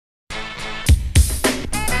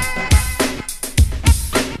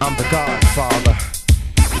I'm the Godfather.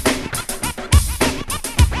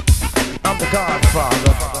 I'm the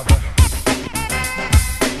Godfather.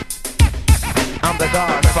 I'm the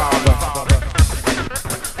Godfather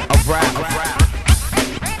of rap.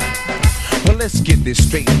 Well, let's get this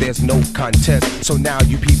straight, there's no contest. So now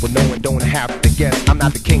you people know and don't have to guess. I'm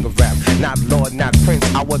not the king of rap, not Lord, not Prince.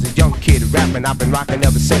 I was a young kid rapping, I've been rocking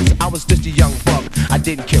ever since. I was just a young buck, I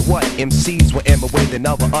didn't care what MCs were in my way, they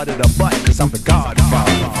never uttered a butt, cause I'm the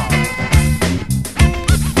Godfather.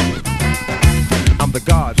 I'm the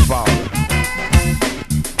Godfather.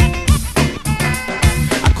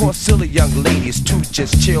 I course silly young ladies to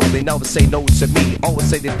just chill. They never say no to me, always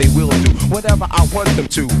say that they will do whatever I want them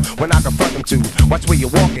to, when I confront them to. Watch where you're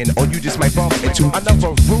walking, or you just might bump into. I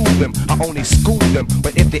never rule them, I only school them.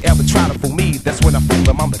 But if they ever try to fool me, that's when I fool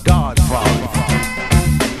them. I'm the Godfather.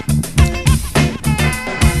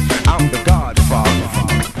 I'm the Godfather.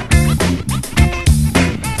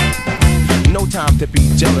 No time to be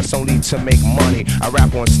jealous, only to make money. I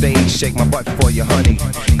rap on stage, shake my butt for you, honey.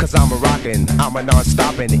 Cause I'm a rockin', I'm a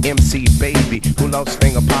non-stoppin' MC baby who loves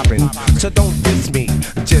finger poppin'. So don't diss me,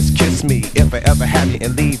 just kiss me. If I ever have you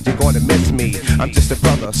and leave, you're gonna miss me. I'm just a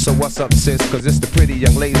brother, so what's up, sis? Cause it's the pretty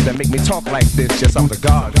young ladies that make me talk like this. Yes, I'm the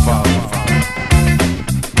Godfather.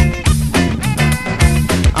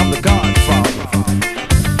 I'm the Godfather.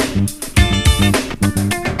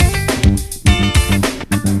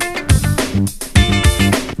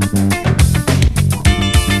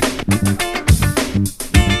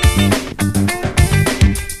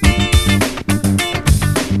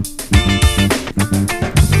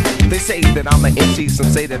 That I'm an MC, some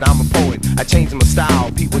say that I'm a poet. I changed my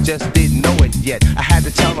style, people just didn't know it yet. I had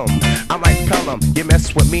to tell them, I'm like Pelham. You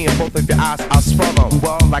mess with me and both of your eyes, I'll swell them.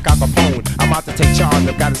 Well, like Al Capone, I'm out to take charge.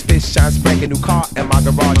 I've got a fish shine, spanking new car in my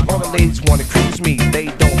garage. All the ladies wanna cruise me, they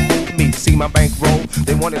don't move me. See my bankroll,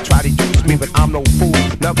 they wanna try to use me, but I'm no fool,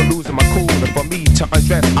 never losing my cool. And for me to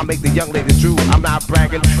undress, I make the young ladies drool. I'm not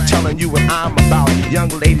bragging, telling you what I'm about. Young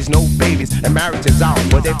ladies, no babies, and marriage is out.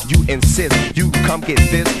 But if you insist, you come get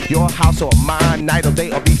this. Your house or mine, night or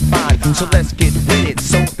day, or be fine. So let's get with it,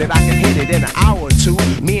 so that I can hit it in an hour or two.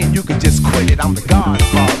 Me and you can just quit it. I'm the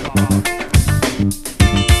Godfather.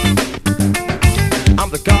 I'm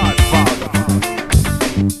the Godfather.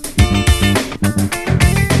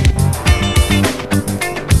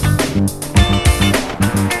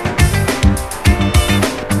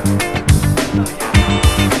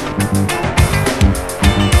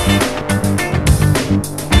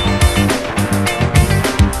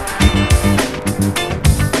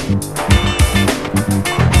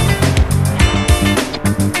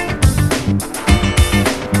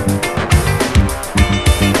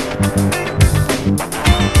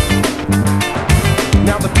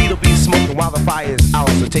 Fire's out,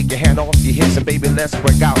 so take your hand off your hips and baby, let's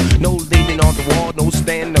work out. No leaning on the wall, no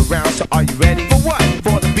standing around. So are you ready? For what?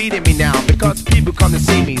 For the beating me now, because people come to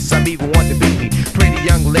see me. Some even want to beat me. Pretty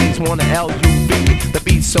young ladies wanna LUB me. The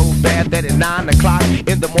beat's so bad that at 9 o'clock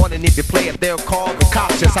in the morning, if you play it, they'll call the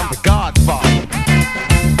cops. Yes, I'm the Godfather.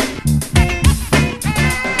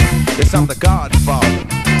 Yes, I'm the Godfather.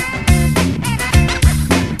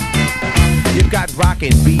 You've got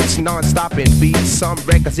rockin' beats, non-stoppin' beats. Some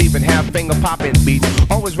records even have finger-poppin' beats.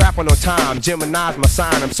 Always rapping on time, Gemini's my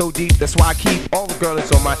sign. I'm so deep, that's why I keep all the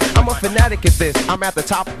girls on mine. I'm a fanatic at this, I'm at the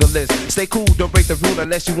top of the list. Stay cool, don't break the rule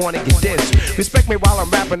unless you wanna get dissed. Respect me while I'm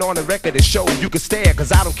rapping on the record and show. You can stare,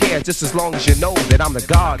 cause I don't care, just as long as you know that I'm the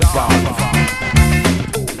Godfather.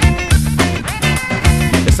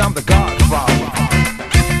 Yes, I'm the Godfather.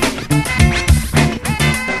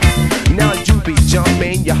 Now you be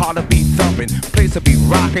jumping, your heart'll be thumping, place will be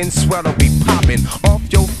rocking, sweat'll be popping off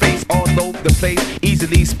your face all over the place.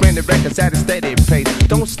 Easily spin the records at a steady pace.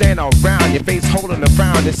 Don't stand around, your face holding a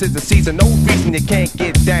frown. This is the season, no reason you can't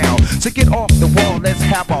get down. So get off the wall, let's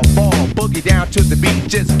have a ball. Boogie down to the beat,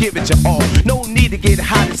 just give it your all. No need to get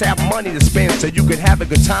high, just have money to spend so you can have a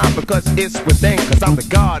good time, because it's within. Cause I'm the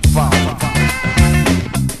Godfather.